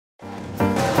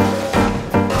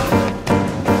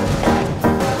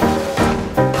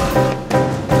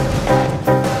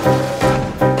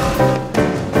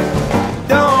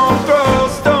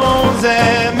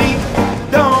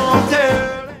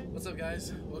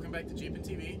welcome back to Jeepin'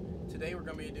 TV. Today we're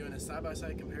going to be doing a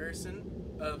side-by-side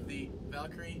comparison of the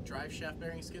Valkyrie Driveshaft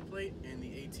bearing skid plate and the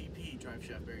ATP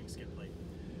Driveshaft bearing skid plate.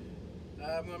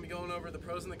 I'm going to be going over the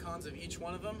pros and the cons of each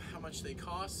one of them, how much they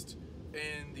cost,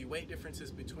 and the weight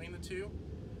differences between the two.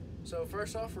 So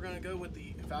first off, we're going to go with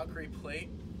the Valkyrie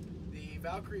plate. The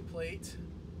Valkyrie plate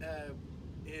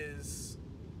is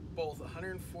both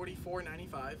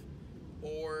 $144.95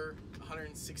 or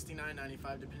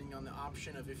 $169.95, depending on the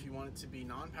option of if you want it to be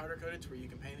non-powder coated to where you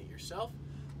can paint it yourself,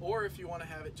 or if you want to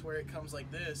have it to where it comes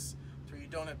like this to where you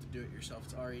don't have to do it yourself.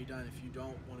 It's already done if you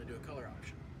don't want to do a color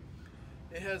option.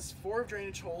 It has 4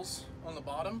 drainage holes on the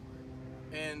bottom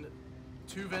and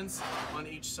 2 vents on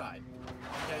each side.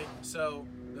 Okay, so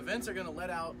the vents are going to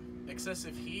let out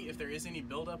excessive heat if there is any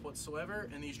buildup whatsoever,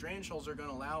 and these drainage holes are going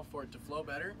to allow for it to flow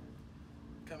better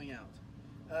coming out.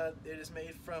 It is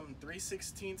made from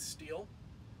 3/16 steel.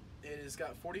 It has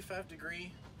got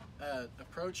 45-degree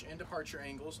approach and departure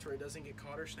angles to where it doesn't get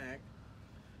caught or snagged.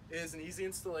 It is an easy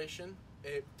installation.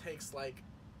 It takes like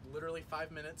literally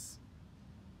 5 minutes.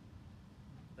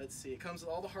 Let's see, it comes with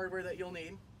all the hardware that you'll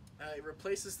need. It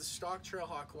replaces the stock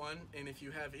Trailhawk one, and if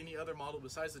you have any other model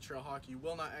besides the Trailhawk, you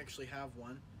will not actually have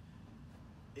one.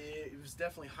 It was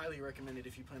definitely highly recommended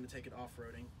if you plan to take it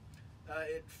off-roading.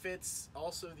 It fits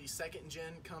also the 2nd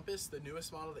gen Compass, the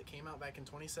newest model that came out back in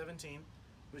 2017,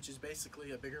 which is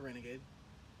basically a bigger Renegade.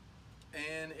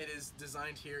 And it is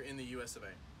designed here in the US of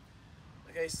A.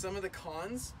 Okay, some of the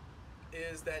cons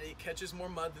is that it catches more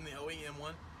mud than the OEM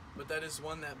one, but that is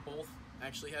one that both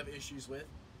actually have issues with.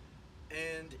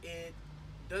 And it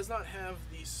does not have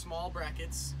the small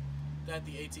brackets that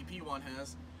the ATP one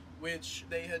has, which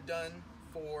they had done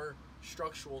for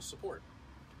structural support.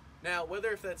 Now, whether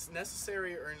if that's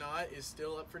necessary or not is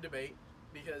still up for debate,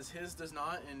 because his does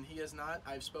not, and he has not,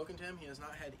 I've spoken to him, he has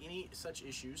not had any such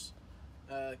issues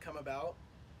come about.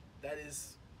 That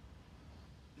is,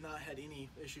 not had any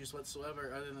issues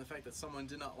whatsoever other than the fact that someone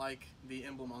did not like the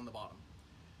emblem on the bottom.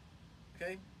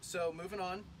 Okay, so moving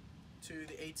on to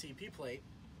the ATP plate.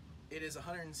 It is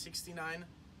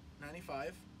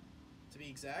 $169.95 to be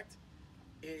exact.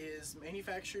 It is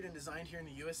manufactured and designed here in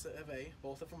the US of A,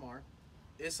 both of them are.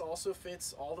 This also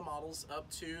fits all the models up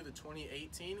to the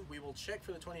 2018. We will check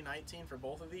for the 2019 for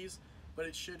both of these, but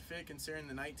it should fit considering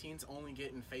the 19's only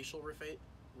getting facial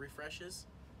refreshes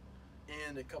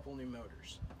and a couple new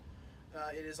motors.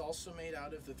 It is also made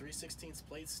out of the 3/16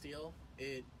 plate steel.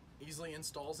 It easily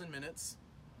installs in minutes.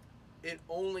 It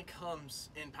only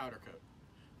comes in powder coat.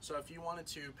 So if you wanted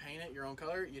to paint it your own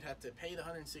color, you'd have to pay the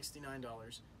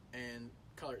 $169 and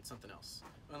color it something else.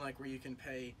 Unlike where you can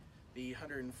pay the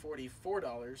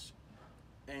 $144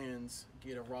 and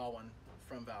get a raw one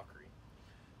from Valkyrie.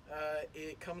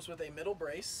 It comes with a middle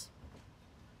brace,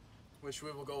 which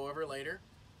we will go over later,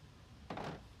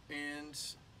 and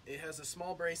it has the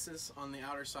small braces on the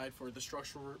outer side for the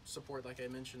structural support, like I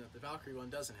mentioned, that the Valkyrie one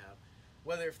doesn't have.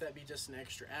 Whether if that be just an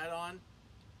extra add-on,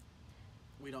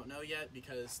 we don't know yet,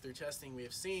 because through testing we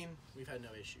have seen we've had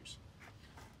no issues.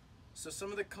 So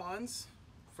some of the cons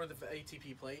for the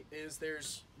ATP plate is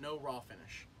there's no raw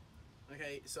finish.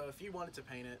 Okay, so if you wanted to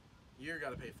paint it, you're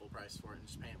got to pay full price for it and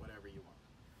just paint whatever you want.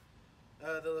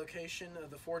 The location of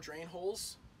the 4 drain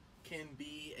holes can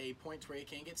be a point to where it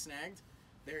can get snagged.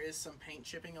 There is some paint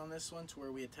chipping on this one to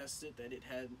where we had tested that it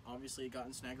had obviously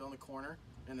gotten snagged on the corner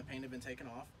and the paint had been taken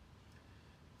off.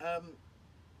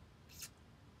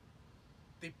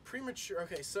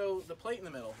 Okay, so the plate in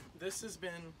the middle. This has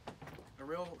been a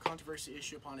real controversy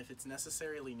issue upon if it's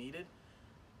necessarily needed.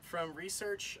 From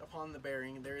research upon the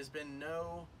bearing, there has been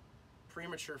no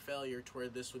premature failure to where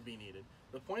this would be needed.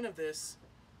 The point of this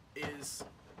is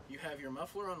you have your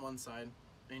muffler on one side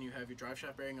and you have your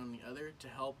driveshaft bearing on the other to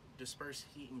help disperse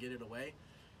heat and get it away.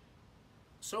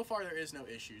 So far there is no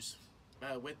issues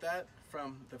with that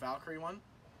from the Valkyrie one,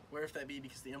 where if that be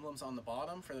because the emblem's on the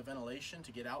bottom for the ventilation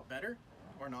to get out better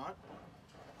or not.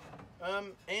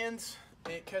 And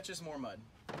it catches more mud,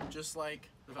 just like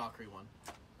the Valkyrie one.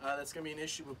 That's going to be an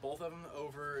issue with both of them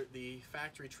over the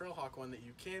factory Trailhawk one that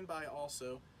you can buy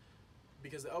also,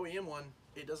 because the OEM one,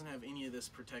 it doesn't have any of this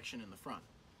protection in the front.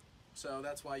 So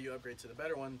that's why you upgrade to the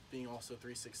better one, being also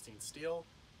 3/16 steel.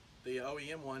 The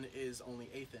OEM one is only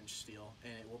 1/8 inch steel,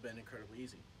 and it will bend incredibly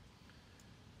easy.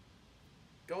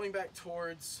 Going back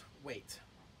towards weight.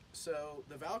 So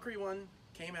the Valkyrie one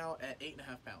came out at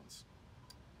 8.5 pounds.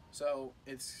 So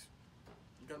it's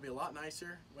going to be a lot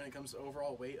nicer when it comes to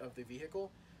overall weight of the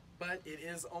vehicle, but it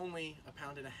is only 1.5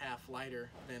 pounds lighter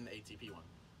than the ATP one.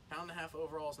 1.5 pounds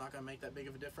overall is not going to make that big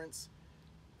of a difference.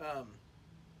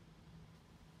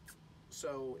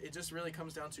 So it just really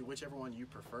comes down to whichever one you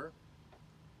prefer.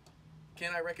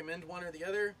 Can I recommend one or the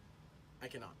other? I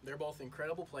cannot. They're both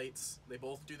incredible plates. They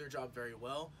both do their job very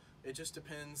well. It just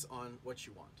depends on what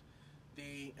you want.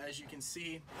 As you can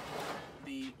see,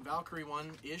 the Valkyrie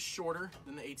one is shorter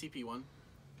than the ATP one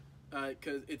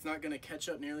because it's not going to catch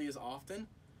up nearly as often.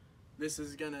 This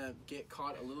is going to get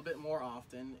caught a little bit more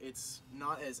often. It's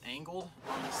not as angled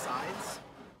on the sides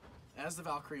as the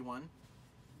Valkyrie one,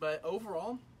 but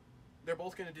overall, they're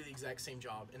both going to do the exact same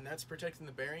job, and that's protecting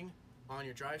the bearing on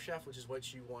your drive shaft, which is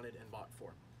what you wanted and bought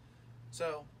for.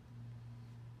 So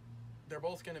they're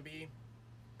both going to be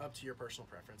up to your personal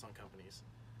preference on companies.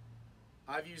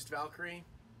 I've used Valkyrie,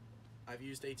 I've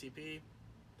used ATP,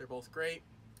 they're both great.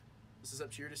 This is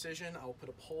up to your decision. I'll put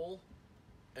a poll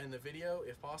in the video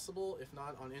if possible, if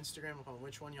not on Instagram, upon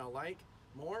which one y'all like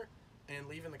more, and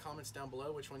leave in the comments down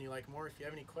below which one you like more. If you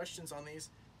have any questions on these,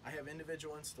 I have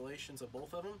individual installations of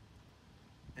both of them.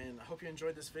 And I hope you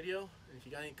enjoyed this video. And if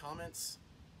you got any comments,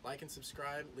 like and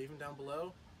subscribe, leave them down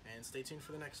below, and stay tuned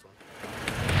for the next one.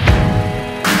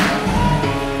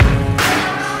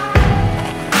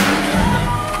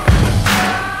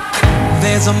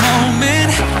 There's a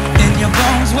moment in your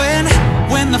bones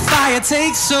when the fire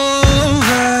takes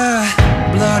over.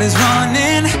 Blood is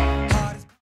running